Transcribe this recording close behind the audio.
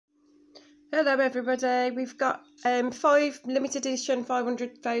Hello everybody, we've got 5 limited edition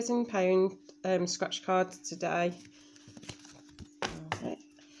 £500,000 scratch cards today. Right.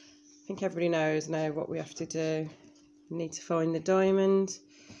 I think everybody knows now what we have to do. We need to find the diamond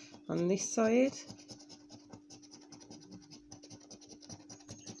on this side.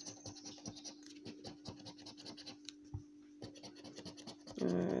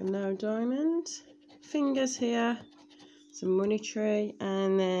 No diamond. Fingers here, some money tree,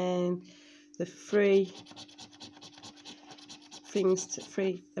 and then the three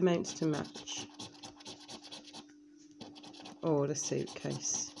amounts to match, or the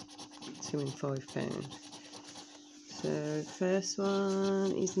suitcase, £2 and £5. So the first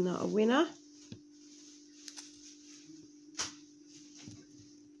one is not a winner.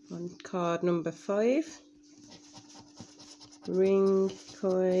 On card number 5, ring,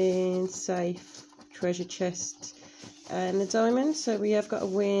 coin, safe, treasure chest, and a diamond. So we have got a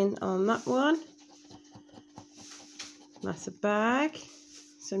win on that one. That's a bag,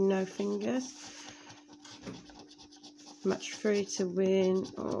 so no fingers. Match 3 to win,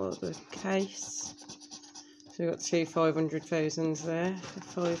 or the case. So we've got two 500,000s there.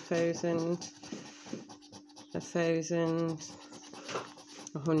 5,000, 1,000,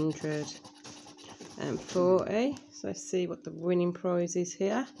 140. So let's see what the winning prize is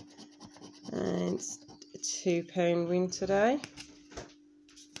here. And it's a £2 win today.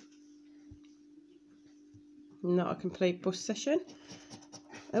 Not a complete bus session.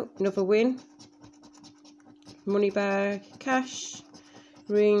 Oh, another win. Money bag, cash,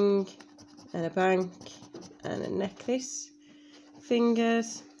 ring, and a bank, and a necklace.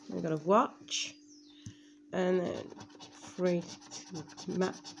 Fingers, we've got a watch, and then 3 to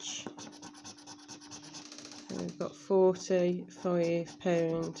match. So we've got £40,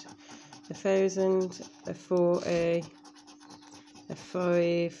 £5, 1,000, a 40, a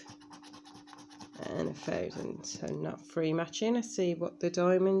 5, and 1,000. So not free matching. Let's see what the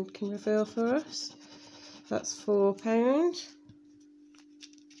diamond can reveal for us. That's £4.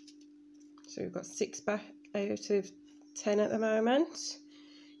 So we've got 6 back out of 10 at the moment.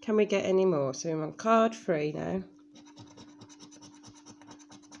 Can we get any more? So I'm on card 3 now.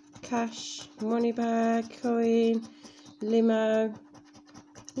 Cash, money bag, coin, limo,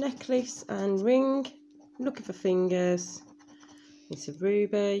 necklace and ring. Looking for fingers. It's a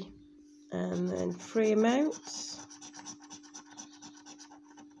ruby. And then 3 amounts.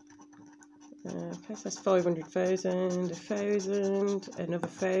 Okay, so that's 500,000, 1,000, another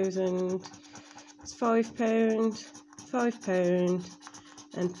 1,000. It's £5, £5,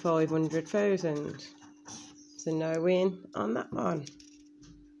 and 500,000. So no win on that one.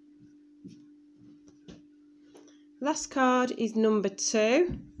 Last card is number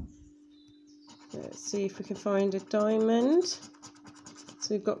 2. Let's see if we can find a diamond.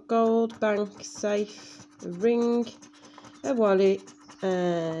 So we've got gold, bank, safe, a ring, a wallet,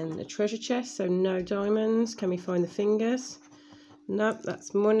 and a treasure chest. So no diamonds. Can we find the fingers? Nope,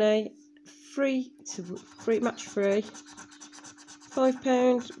 that's money. Match 3.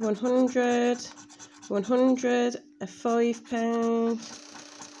 £5, 100, 100, a £5,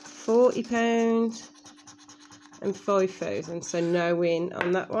 £40, and 5,000. So no win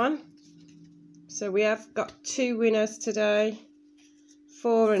on that one. So we have got 2 winners today.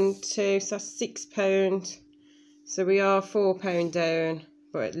 4 and 2, so that's £6. So we are £4 down,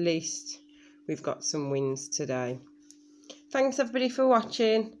 but at least we've got some wins today. Thanks everybody for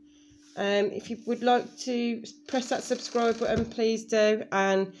watching. If you would like to press that subscribe button, please do,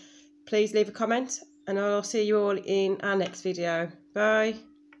 and please leave a comment, and I'll see you all in our next video. Bye.